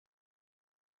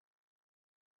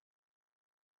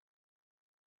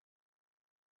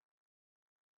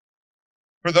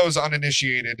For those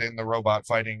uninitiated in the robot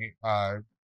fighting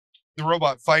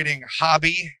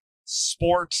hobby,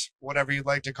 sport, whatever you'd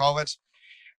like to call it,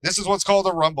 this is what's called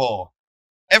a rumble.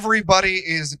 Everybody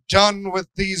is done with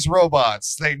these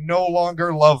robots. They no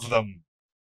longer love them.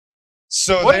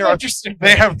 So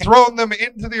they have thrown them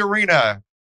into the arena.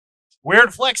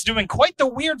 Weird Flex doing quite the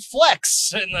weird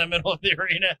flex in the middle of the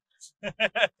arena.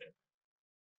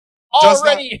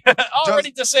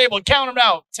 already disabled. Count them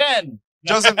out. 10.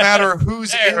 Doesn't matter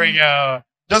who's there we go.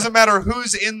 Doesn't matter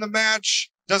who's in the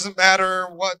match. Doesn't matter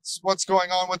what's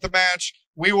going on with the match.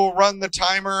 We will run the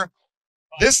timer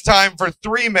this time for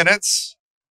 3 minutes.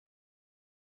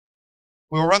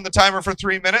 We will run the timer for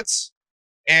 3 minutes,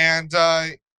 and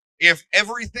if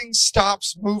everything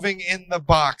stops moving in the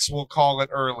box, we'll call it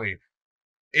early.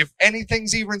 If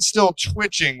anything's even still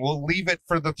twitching, we'll leave it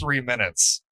for the 3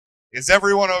 minutes. Is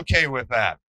everyone okay with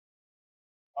that?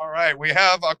 All right, we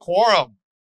have a quorum.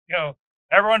 Go.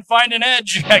 Everyone find an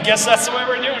edge. I guess that's the way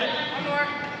we're doing it.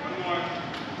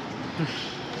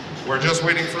 We're just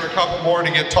waiting for a couple more to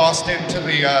get tossed into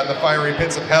the fiery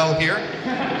pits of hell here.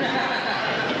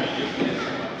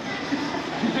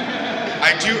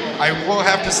 I will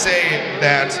have to say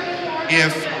that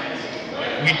if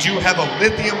we do have a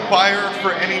lithium fire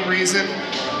for any reason,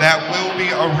 that will be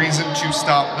a reason to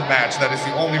stop the match. That is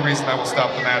the only reason I will stop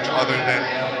the match, other than...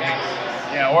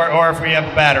 Yeah, or if we have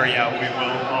a battery out, we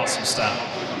will also stop.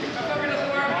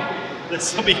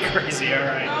 This will be crazy, all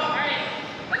right. All right,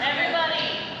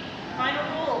 everybody, final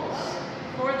rules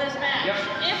for this match. Yep.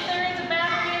 If there is a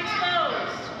battery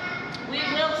exposed, we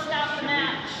will stop the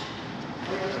match.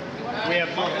 We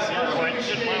have All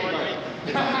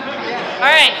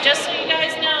right, just so you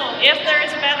guys know, if there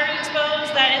is a battery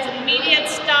exposed, that is immediate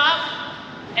stop.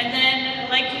 And then,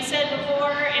 like you said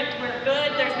before, if we're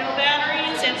good, there's no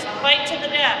batteries, it's fight to the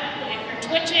death. If you're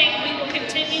twitching, we will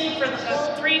continue for the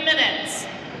full 3 minutes.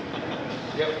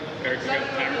 Yep.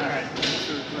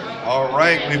 All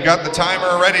right, we've got the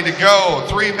timer ready to go.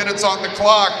 3 minutes on the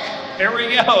clock. Here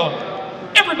we go.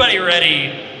 Everybody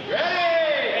ready? Ready!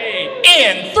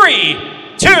 In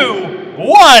 3, 2,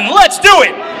 1, let's do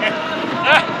it!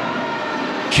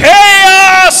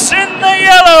 Chaos in the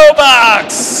yellow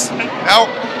box! Now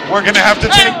we're gonna have to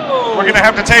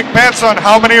take bets on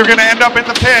how many are gonna end up in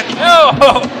the pit.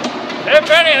 Oh, if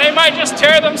any, they might just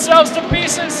tear themselves to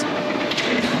pieces.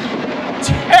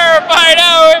 Terrified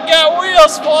now, we've got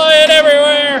wheels flying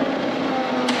everywhere.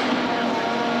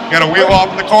 Got a wheel off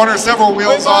in the corner, several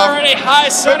wheels off. We've already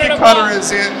high-centered Cookie Cutter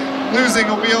is losing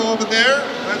a wheel over there.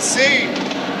 Let's see.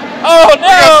 Oh no! We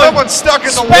got someone stuck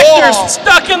in the wall. Spectre's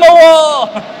stuck in the wall.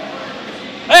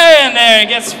 And there, he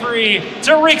gets free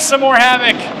to wreak some more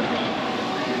havoc.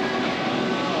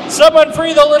 Someone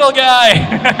free the little guy.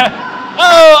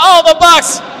 Oh, the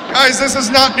box. Guys, this is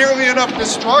not nearly enough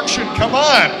destruction. Come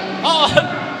on. Oh,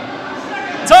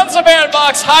 tons of ant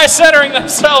box high centering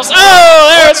themselves.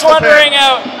 Oh, there's one ring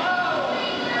out.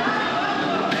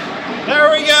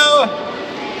 There we go.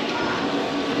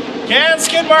 Can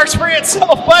skid marks free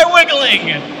itself by wiggling.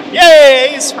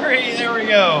 Yay, he's free. There we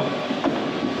go.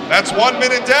 That's 1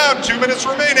 minute down, 2 minutes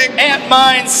remaining. Ant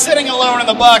Mine sitting alone in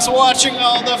the box, watching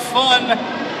all the fun.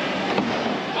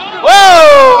 Whoa!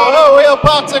 Oh, wheel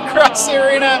popped across the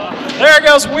arena. There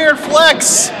goes Weird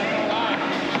Flex.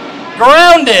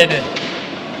 Grounded.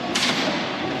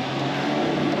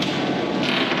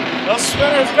 Those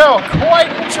spinners go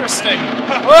quite interesting.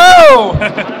 Whoa!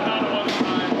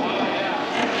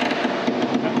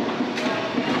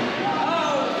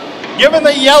 Giving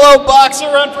the yellow box a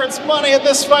run for its money at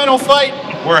this final fight.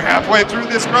 We're halfway through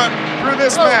this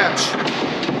match.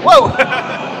 Whoa!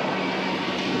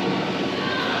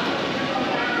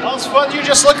 Most fun, you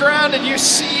just look around and you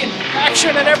see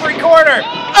action in every corner.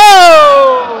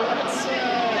 Oh!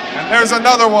 And there's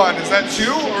another one. Is that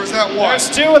 2 or is that 1? There's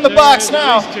 2 in the box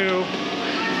now. There's 2.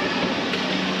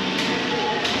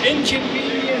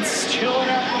 Inconvenience chilling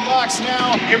out in the box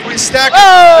now. If we stack,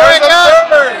 there's a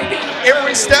third. If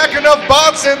we stack enough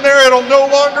bots in there, it'll no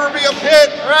longer be a pit.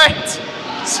 Right.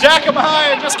 Stack them high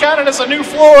and just count it as a new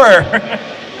floor.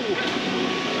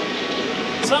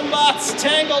 Some bots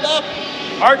tangled up.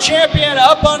 Our champion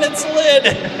up on its lid.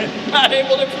 Not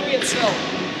able to free itself.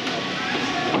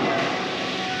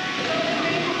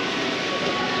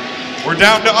 We're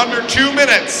down to under 2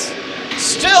 minutes.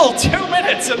 Still 2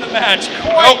 minutes in the match.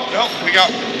 Nope, we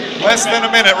got less than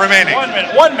a minute remaining. 1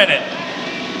 minute, 1 minute.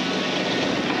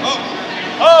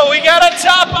 Oh, we got to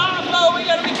top off. Oh, we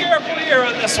got to be careful here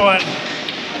with this one.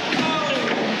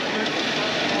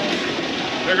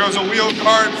 There goes a wheel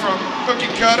card from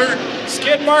Cookie Cutter.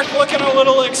 Skid mark looking a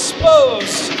little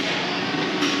exposed.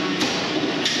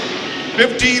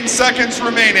 15 seconds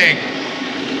remaining.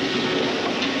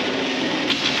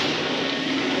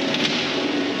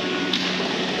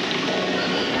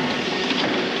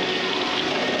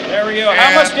 There we go.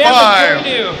 How much damage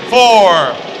did we do? 5,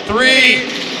 4, 3,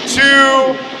 2,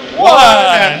 1.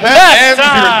 And that ends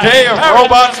your day of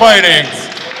robot fighting.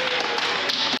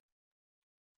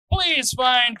 Please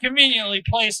find conveniently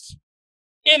placed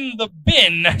in the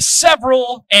bin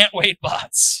several ant weight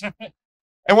bots.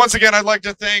 And once again, I'd like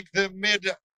to thank the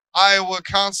Mid-Iowa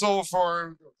Council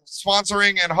for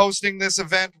sponsoring and hosting this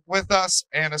event with us,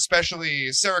 and especially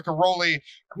Serica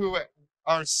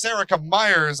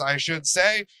Myers, I should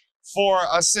say, for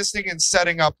assisting in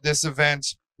setting up this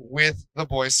event with the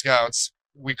Boy Scouts.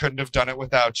 We couldn't have done it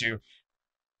without you.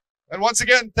 And once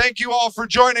again, thank you all for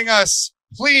joining us.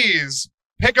 Please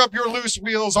pick up your loose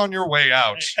wheels on your way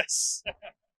out. Yes.